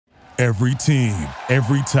Every team,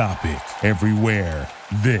 every topic, everywhere.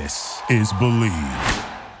 This is Bleav.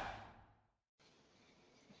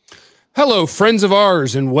 Hello, friends of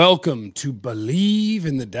ours, and welcome to Bleav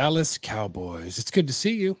in the Dallas Cowboys. It's good to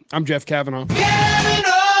see you. I'm Jeff Cavanaugh,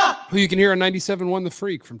 who you can hear on 97.1 The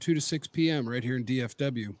Freak from 2 to 6 p.m. right here in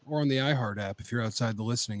DFW or on the iHeart app if you're outside the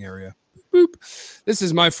listening area. Boop, boop. This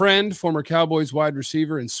is my friend, former Cowboys wide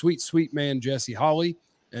receiver and sweet, sweet man, Jesse Holley.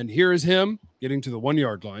 And here is him getting to the 1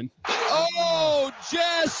 yard line. Oh,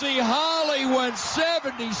 Jesse Holley went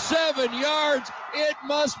 77 yards. It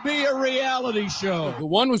must be a reality show. The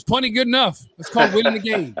one was plenty good enough. It's called winning the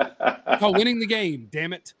game. It's called winning the game,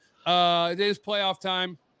 damn it. It is playoff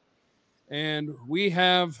time, and we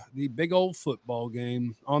have the big old football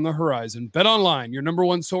game on the horizon. Bet Online, your number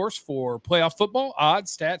one source for playoff football,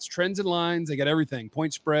 odds, stats, trends, and lines. They got everything,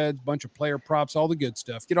 point spreads, bunch of player props, all the good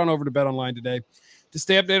stuff. Get on over to Bet Online today to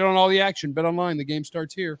stay updated on all the action. Bet Online, the game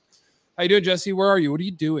starts here. How you doing, Jesse? Where are you? What are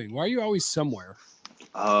you doing? Why are you always somewhere?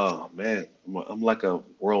 Oh, man, I'm like a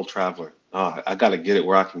world traveler. I got to get it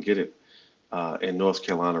where I can get it in North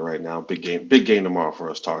Carolina right now. Big game tomorrow for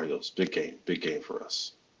us Tar Heels. Big game for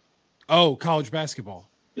us. Oh, college basketball.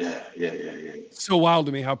 Yeah. It's so wild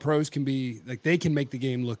to me how pros can be, like, they can make the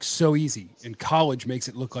game look so easy, and college makes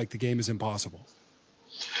it look like the game is impossible.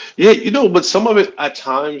 Yeah, but some of it at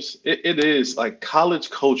times, it is like college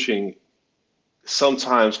coaching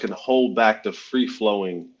sometimes can hold back the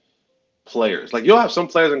free-flowing players. Like, you'll have some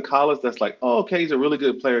players in college that's like, oh, okay, he's a really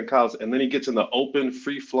good player in college, and then he gets in the open,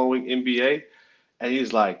 free-flowing NBA, and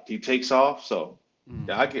he's like, he takes off. So,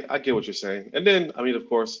 yeah, I get what you're saying. And then, I mean, of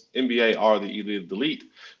course, NBA are the elite.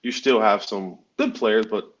 You still have some good players,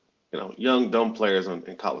 but, young, dumb players in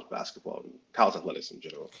college basketball and college athletics in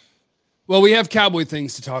general. Well, we have Cowboy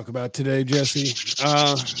things to talk about today, Jesse.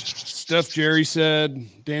 Stuff Jerry said.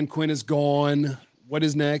 Dan Quinn is gone. What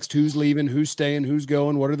is next? Who's leaving? Who's staying? Who's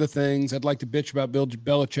going? What are the things? I'd like to bitch about Bill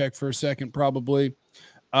Belichick for a second, probably.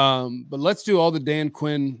 But let's do all the Dan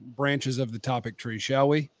Quinn branches of the topic tree, shall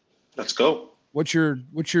we? Let's go. What's your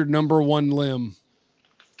number one limb?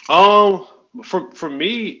 For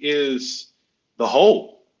me is the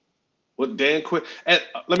whole with Dan Quinn. And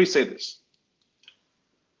let me say this.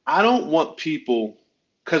 I don't want people,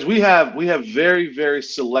 because we have very, very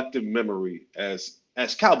selective memory as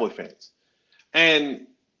Cowboy fans. And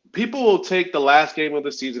people will take the last game of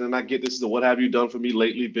the season, and I get this is the what have you done for me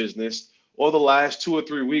lately business, or the last 2 or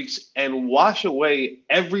 3 weeks, and wash away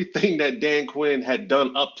everything that Dan Quinn had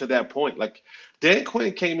done up to that point. Like, Dan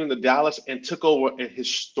Quinn came into Dallas and took over a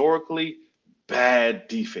historically bad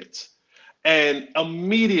defense. And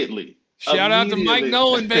immediately out to Mike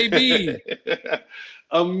Nolan, baby.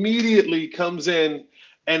 Immediately comes in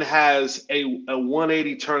and has a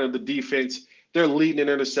 180 turn of the defense. They're leading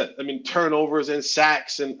in turnovers and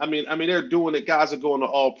sacks, and they're doing it. Guys are going to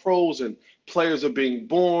all pros, and players are being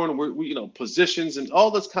born. We positions and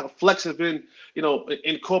all this kind of flex have been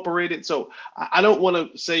incorporated. So I don't want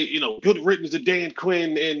to say good riddance to Dan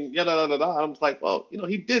Quinn and I'm like, well,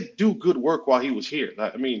 he did do good work while he was here.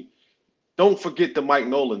 I mean, don't forget the Mike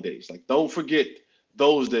Nolan days. Like, don't forget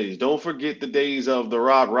those days. Don't forget the days of the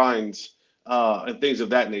Rod Ryans and things of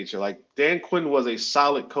that nature. Like, Dan Quinn was a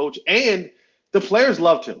solid coach, and the players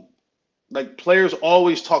loved him. Like, players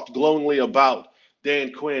always talked glowingly about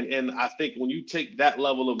Dan Quinn, and I think when you take that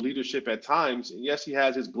level of leadership at times, and yes, he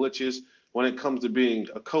has his glitches when it comes to being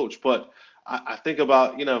a coach, but I think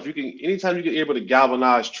about, if you can, anytime you get able to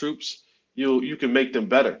galvanize troops, you can make them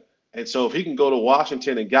better. And so if he can go to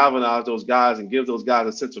Washington and galvanize those guys and give those guys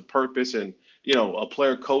a sense of purpose and a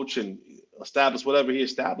player coach and establish whatever he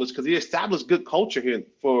established, because he established good culture here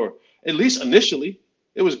for at least initially.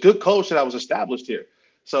 It was good culture that was established here.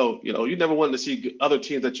 So, you never wanted to see other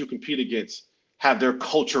teams that you compete against have their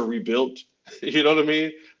culture rebuilt. You know what I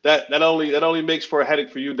mean? That only makes for a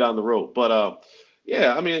headache for you down the road. But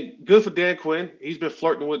good for Dan Quinn. He's been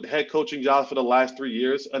flirting with head coaching jobs for the last 3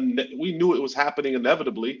 years. And we knew it was happening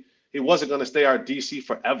inevitably. He wasn't going to stay our DC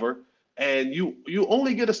forever. And you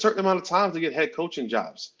only get a certain amount of time to get head coaching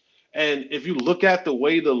jobs. And if you look at the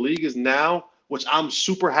way the league is now, which I'm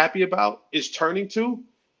super happy about, is turning to,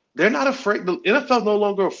 they're not afraid. The NFL's no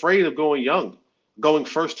longer afraid of going young, going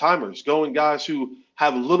first timers, going guys who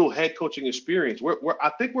have little head coaching experience.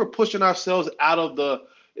 I think we're pushing ourselves out of the.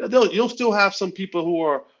 You'll still have some people who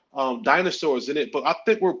are dinosaurs in it, but I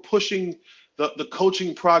think we're pushing the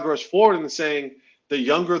coaching progress forward and saying the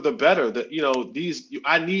younger the better.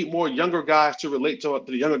 I need more younger guys to relate to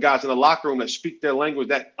the younger guys in the locker room that speak their language,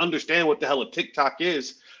 that understand what the hell a TikTok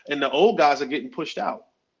is, and the old guys are getting pushed out.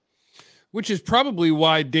 Which is probably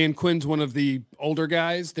why Dan Quinn's one of the older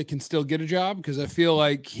guys that can still get a job, because I feel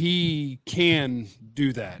like he can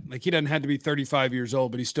do that. Like, he doesn't have to be 35 years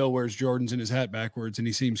old, but he still wears Jordans in his hat backwards and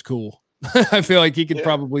he seems cool. I feel like he could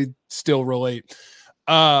probably still relate.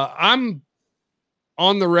 I'm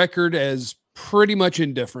on the record as pretty much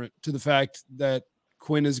indifferent to the fact that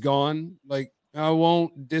Quinn is gone. Like, I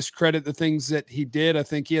won't discredit the things that he did. I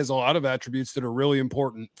think he has a lot of attributes that are really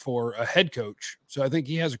important for a head coach. So I think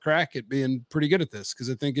he has a crack at being pretty good at this, because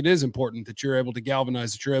I think it is important that you're able to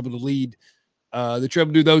galvanize, that you're able to lead, that you're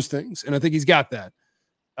able to do those things. And I think he's got that.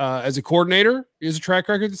 As a coordinator, he has a track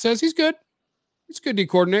record that says he's good. He's a good D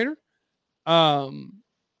coordinator.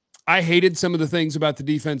 I hated some of the things about the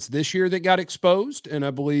defense this year that got exposed, and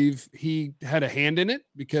I Bleav he had a hand in it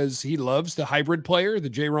because he loves the hybrid player,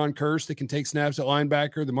 the Jaron Kearse that can take snaps at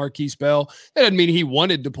linebacker, the Marquise Bell. That doesn't mean he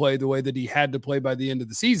wanted to play the way that he had to play by the end of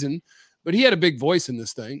the season, but he had a big voice in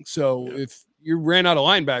this thing. So if you ran out of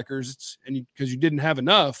linebackers and because you didn't have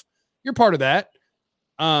enough, you're part of that.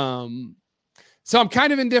 So I'm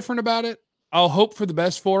kind of indifferent about it. I'll hope for the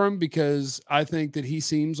best for him, because I think that he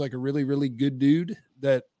seems like a really, really good dude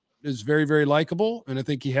that is very, very likable, and I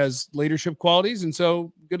think he has leadership qualities. And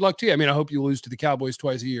so good luck to you. I mean, I hope you lose to the Cowboys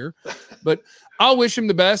twice a year, but I'll wish him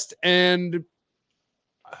the best. And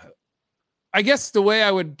I guess the way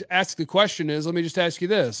I would ask the question is, let me just ask you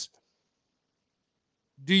this.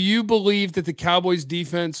 Do you Bleav that the Cowboys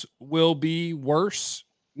defense will be worse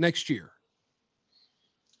next year?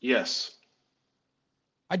 Yes.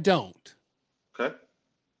 I don't. Okay.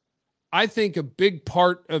 I think a big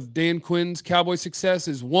part of Dan Quinn's Cowboy success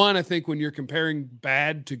is, one, I think when you're comparing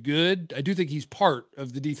bad to good, I do think he's part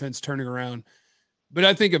of the defense turning around. But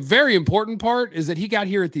I think a very important part is that he got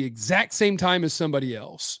here at the exact same time as somebody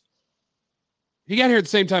else. He got here at the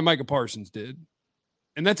same time Micah Parsons did.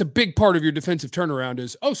 And that's a big part of your defensive turnaround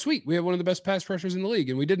is, oh, sweet, we have one of the best pass rushers in the league,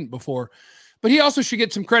 and we didn't before. But he also should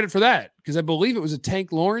get some credit for that, because I Bleav it was a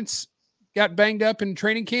Tank Lawrence got banged up in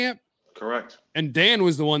training camp. Correct. And Dan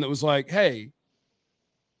was the one that was like, hey,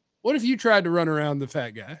 what if you tried to run around the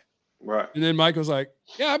fat guy? Right. And then Mike was like,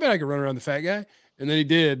 yeah, I bet I could run around the fat guy. And then he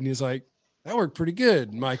did. And he's like, that worked pretty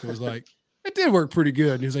good. And Mike was like, it did work pretty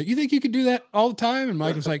good. And he was like, you think you could do that all the time? And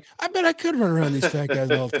Mike was like, I bet I could run around these fat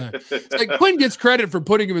guys all the time. It's like, Quinn gets credit for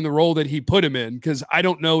putting him in the role that he put him in, because I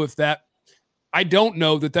don't know that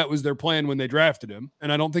that was their plan when they drafted him.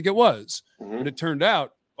 And I don't think it was. Mm-hmm. But it turned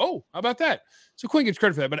out, oh, how about that? So Quinn gets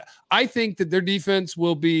credit for that. But I think that their defense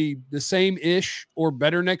will be the same-ish or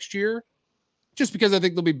better next year, just because I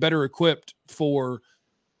think they'll be better equipped for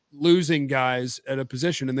losing guys at a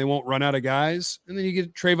position, and they won't run out of guys. And then you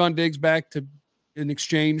get Trayvon Diggs back in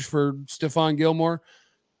exchange for Stephon Gilmore.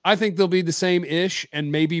 I think they'll be the same-ish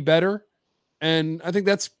and maybe better. And I think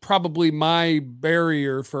that's probably my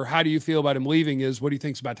barrier for how do you feel about him leaving is, what do you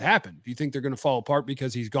think's about to happen? Do you think they're going to fall apart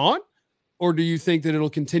because he's gone? Or do you think that it'll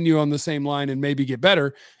continue on the same line and maybe get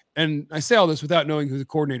better? And I say all this without knowing who the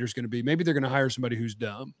coordinator is going to be. Maybe they're going to hire somebody who's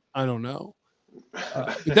dumb. I don't know.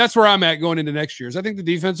 But that's where I'm at going into next year. I think the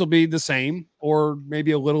defense will be the same or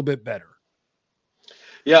maybe a little bit better.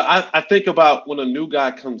 Yeah, I think about when a new guy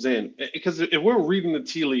comes in, because if we're reading the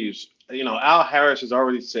tea leaves, Al Harris has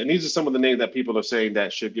already said, and these are some of the names that people are saying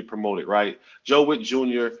that should get promoted, right? Joe Witt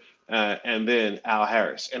Jr., and then Al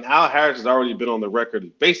Harris. And Al Harris has already been on the record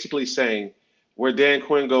basically saying, where Dan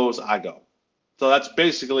Quinn goes, I go. So that's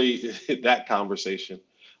basically that conversation.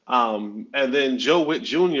 And then Joe Witt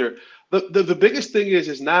Jr., the biggest thing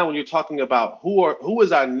is now when you're talking about who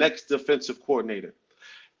is our next defensive coordinator,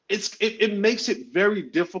 it makes it very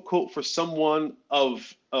difficult for someone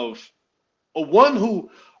of one who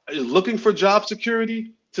is looking for job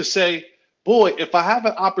security to say, boy, if I have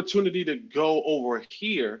an opportunity to go over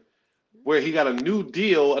here where he got a new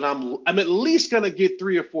deal and I'm at least going to get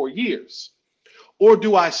 3 or 4 years, or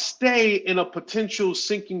do I stay in a potential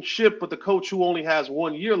sinking ship with a coach who only has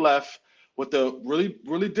 1 year left with a really,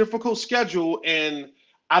 really difficult schedule, and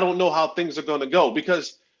I don't know how things are going to go?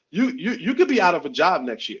 Because you could be out of a job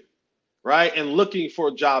next year, right? And looking for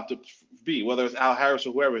a job to be, whether it's Al Harris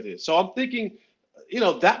or whoever it is. So I'm thinking,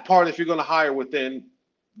 that part, if you're going to hire within,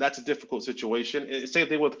 that's a difficult situation. Same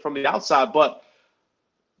thing from the outside, but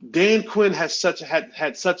Dan Quinn has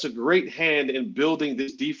had such a great hand in building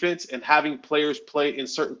this defense and having players play in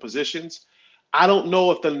certain positions. I don't know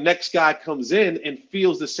if the next guy comes in and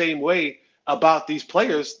feels the same way about these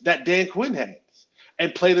players that Dan Quinn has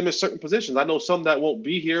and play them in certain positions. I know some that won't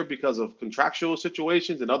be here because of contractual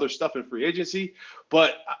situations and other stuff in free agency,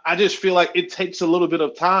 but I just feel like it takes a little bit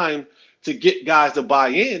of time to get guys to buy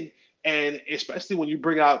in, and especially when you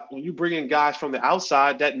bring in guys from the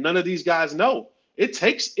outside that none of these guys know. it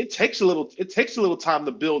takes a little time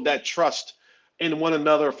to build that trust in one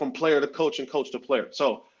another from player to coach and coach to player.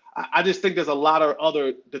 So I just think there's a lot of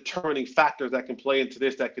other determining factors that can play into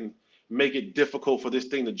this that can make it difficult for this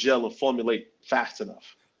thing to gel and formulate fast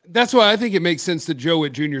enough. That's why I think it makes sense that Joe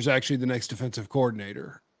Witt Jr. is actually the next defensive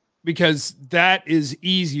coordinator, because that is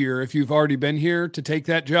easier if you've already been here to take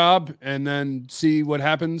that job and then see what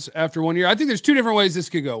happens after 1 year. I think there's two different ways this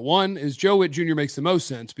could go. One is Joe Witt Jr. makes the most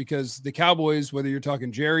sense because the Cowboys, whether you're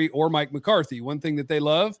talking Jerry or Mike McCarthy, one thing that they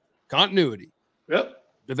love, continuity. Yep.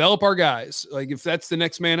 Develop our guys. Like if that's the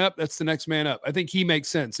next man up, that's the next man up. I think he makes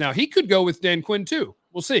sense. Now he could go with Dan Quinn too.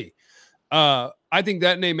 We'll see. I think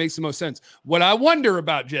that name makes the most sense. What I wonder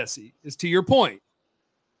about, Jesse, is to your point,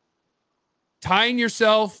 tying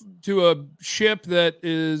yourself to a ship that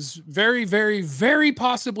is very, very, very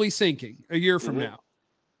possibly sinking a year from now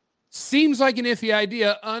seems like an iffy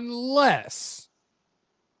idea unless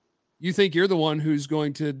you think you're the one who's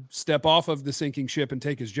going to step off of the sinking ship and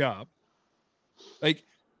take his job. Like,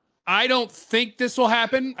 I don't think this will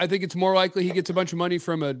happen. I think it's more likely he gets a bunch of money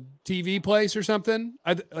from a TV place or something.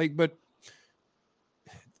 But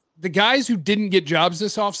the guys who didn't get jobs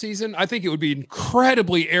this offseason, I think it would be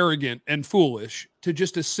incredibly arrogant and foolish to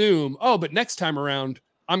just assume, oh, but next time around,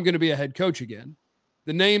 I'm going to be a head coach again.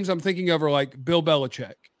 The names I'm thinking of are like Bill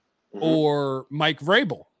Belichick or Mike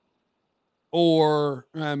Vrabel or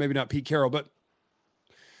maybe not Pete Carroll, but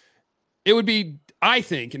it would be, I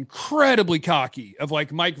think, incredibly cocky of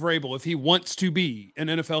like Mike Vrabel, if he wants to be an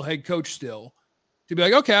NFL head coach still, to be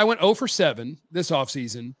like, okay, I went 0 for 7 this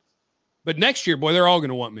offseason, but next year, boy, they're all going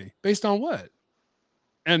to want me. Based on what?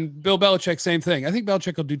 And Bill Belichick, same thing. I think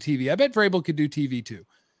Belichick will do TV. I bet Vrabel could do TV too.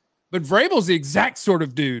 But Vrabel's the exact sort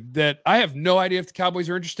of dude that I have no idea if the Cowboys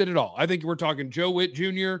are interested at all. I think we're talking Joe Witt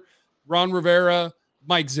Jr., Ron Rivera,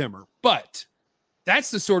 Mike Zimmer. But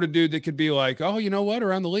that's the sort of dude that could be like, oh, you know what?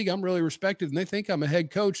 Around the league, I'm really respected, and they think I'm a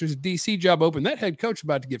head coach. There's a DC job open. That head coach is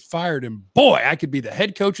about to get fired, and boy, I could be the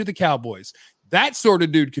head coach of the Cowboys. That sort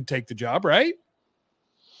of dude could take the job, right?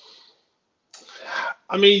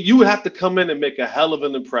 I mean, you would have to come in and make a hell of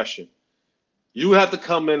an impression. You would have to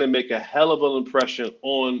come in and make a hell of an impression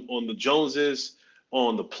on the Joneses,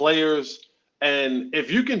 on the players. And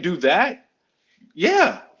if you can do that,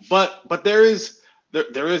 yeah. But there is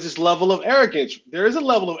this level of arrogance. There is a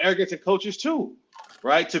level of arrogance in coaches too,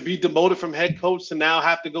 right? To be demoted from head coach to now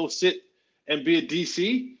have to go sit and be a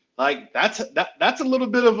DC, like that's a little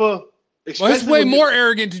bit of a. Well, it's way more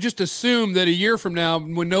arrogant to just assume that a year from now,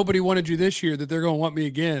 when nobody wanted you this year, that they're going to want me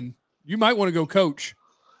again. You might want to go coach.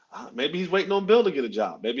 Maybe he's waiting on Bill to get a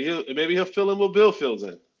job. Maybe he'll fill in what Bill fills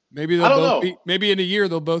in. Maybe they'll both be. Maybe in a year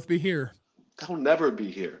they'll both be here. They'll never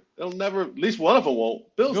be here. They'll never. At least one of them won't.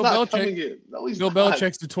 Bill's not coming here. No, he's Bill not.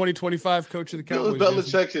 Belichick's the 2025 coach of the Cowboys. Bill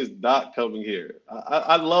Belichick is not coming here.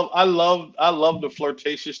 I love the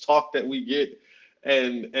flirtatious talk that we get.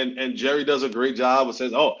 And Jerry does a great job and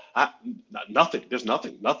says, "Oh, nothing. There's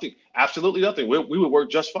nothing. Absolutely nothing. We would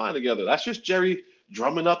work just fine together." That's just Jerry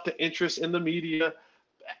drumming up the interest in the media.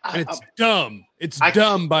 And it's dumb. It's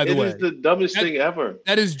dumb, by the way. It is the dumbest thing ever.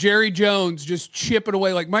 That is Jerry Jones just chipping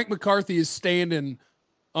away. Like Mike McCarthy is standing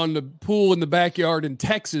on the pool in the backyard in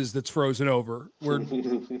Texas that's frozen over, where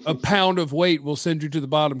a pound of weight will send you to the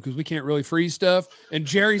bottom because we can't really freeze stuff. And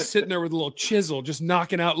Jerry's sitting there with a little chisel, just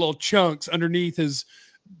knocking out little chunks underneath his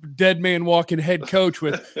dead man walking head coach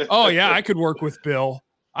with, oh, yeah, I could work with Bill.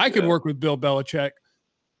 I could work with Bill Belichick.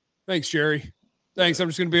 Thanks, Jerry. Thanks. I'm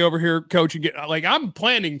just going to be over here coaching. I'm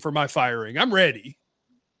planning for my firing. I'm ready.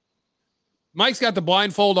 Mike's got the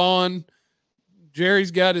blindfold on.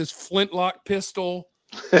 Jerry's got his flintlock pistol.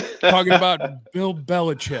 Talking about Bill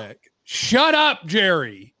Belichick. Shut up,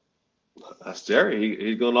 Jerry. That's Jerry.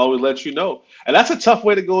 He's going to always let you know. And that's a tough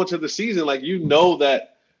way to go into the season. Like, you know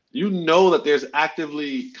that there's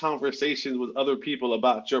actively conversations with other people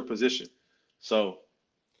about your position. So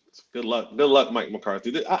good luck. Good luck, Mike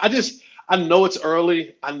McCarthy. I know it's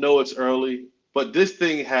early. But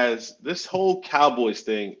this whole Cowboys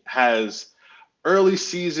thing has early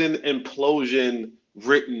season implosion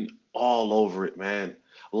written all over it, man.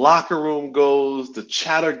 Locker room goes, the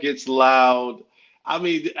chatter gets loud. I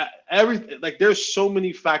mean, everything, like, there's so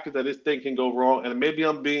many factors that this thing can go wrong. And maybe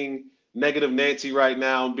I'm being negative Nancy right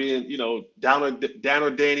now, and being,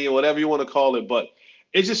 downer Danny or whatever you want to call it. But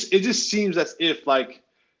it just seems as if, like,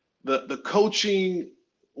 the coaching,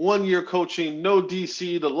 1 year coaching, no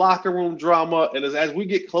DC, the locker room drama, and as we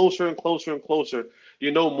get closer and closer and closer,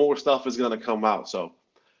 more stuff is going to come out. So,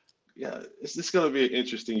 yeah, it's going to be an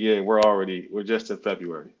interesting year. We're just in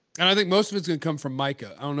February. And I think most of it's going to come from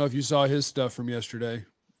Micah. I don't know if you saw his stuff from yesterday,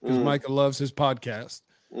 because Micah loves his podcast.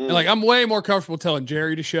 And like, I'm way more comfortable telling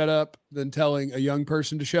Jerry to shut up than telling a young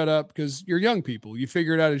person to shut up, because you're young people. You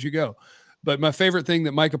figure it out as you go. But my favorite thing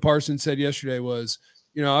that Micah Parsons said yesterday was,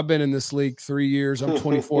 you know, I've been in this league 3 years. I'm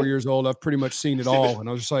 24 years old. I've pretty much seen it all. And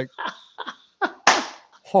I was just like,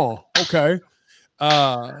 okay.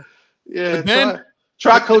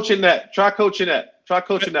 Try coaching that. Try coaching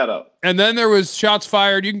that up. And then there was shots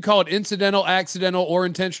fired. You can call it incidental, accidental, or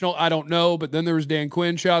intentional. I don't know. But then there was Dan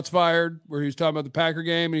Quinn shots fired, where he was talking about the Packer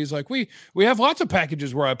game. And he's like, we have lots of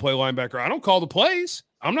packages where I play linebacker. I don't call the plays.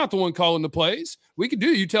 I'm not the one calling the plays. We could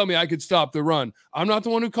do. You tell me I could stop the run. I'm not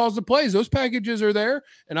the one who calls the plays. Those packages are there.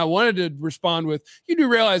 And I wanted to respond with, you do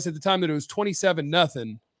realize at the time that it was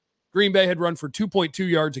 27-0, Green Bay had run for 2.2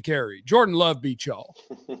 yards a carry. Jordan Love beat y'all.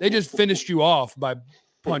 They just finished you off by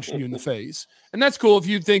punching you in the face. And that's cool if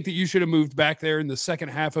you think that you should have moved back there in the second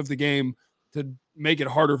half of the game to make it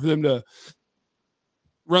harder for them to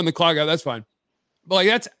run the clock out. That's fine. But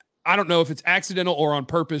like, I don't know if it's accidental or on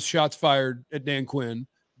purpose shots fired at Dan Quinn,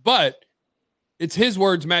 but it's his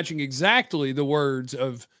words matching exactly the words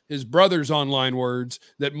of his brother's online words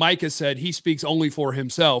that Micah said he speaks only for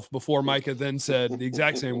himself, before Micah then said the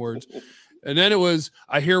exact same words. And then it was,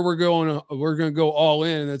 I hear we're going to go all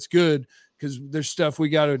in, and that's good, because there's stuff we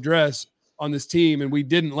got to address on this team, and we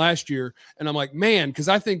didn't last year. And I'm like, man, because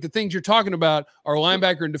I think the things you're talking about are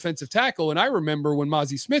linebacker and defensive tackle. And I remember when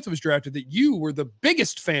Mozzie Smith was drafted that you were the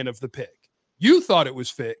biggest fan of the pick. You thought it was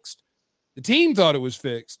fixed. The team thought it was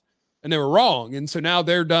fixed, and they were wrong. And so now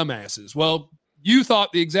they're dumbasses. Well, you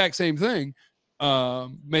thought the exact same thing.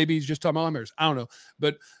 Maybe he's just talking about linebackers. I don't know.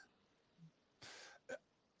 But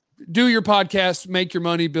do your podcast, make your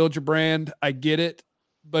money, build your brand. I get it.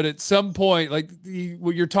 But at some point, like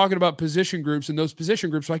when you're talking about position groups, and those position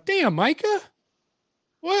groups are like, damn, Micah,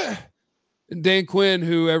 what? And Dan Quinn,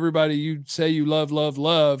 who everybody you say you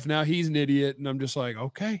love, now he's an idiot. And I'm just like,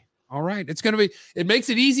 okay, all right. It makes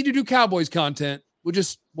it easy to do Cowboys content. We'll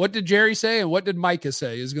just, what did Jerry say and what did Micah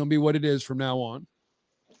say is going to be what it is from now on.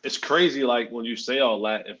 It's crazy. Like when you say all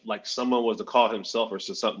that, if like someone was to call himself or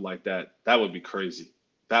something like that, that would be crazy.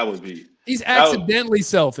 That would be. He's accidentally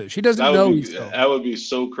selfish. He doesn't know he's selfish. That would be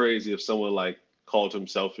so crazy if someone like called him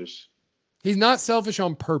selfish. He's not selfish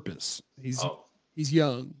on purpose. He's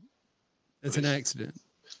young. It's an accident.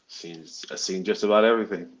 I've seen just about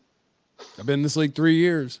everything. I've been in this league 3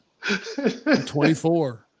 years. I'm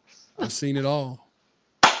 24. I've seen it all.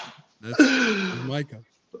 That's Micah.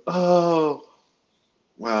 Oh,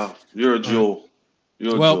 wow. You're a jewel.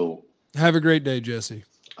 You're a jewel. Have a great day, Jesse.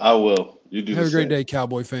 I will. You do. Have a great day,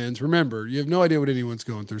 Cowboy fans. Remember, you have no idea what anyone's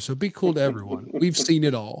going through, so be cool to everyone. We've seen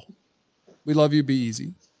it all. We love you. Be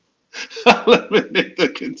easy. Eliminate the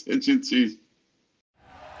contingencies.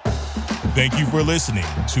 Thank you for listening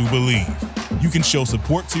to Bleav. You can show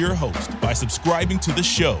support to your host by subscribing to the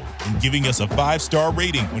show and giving us a 5-star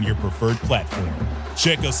rating on your preferred platform.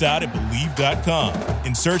 Check us out at Bleav.com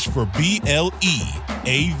and search for BLEAV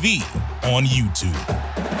on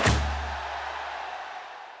YouTube.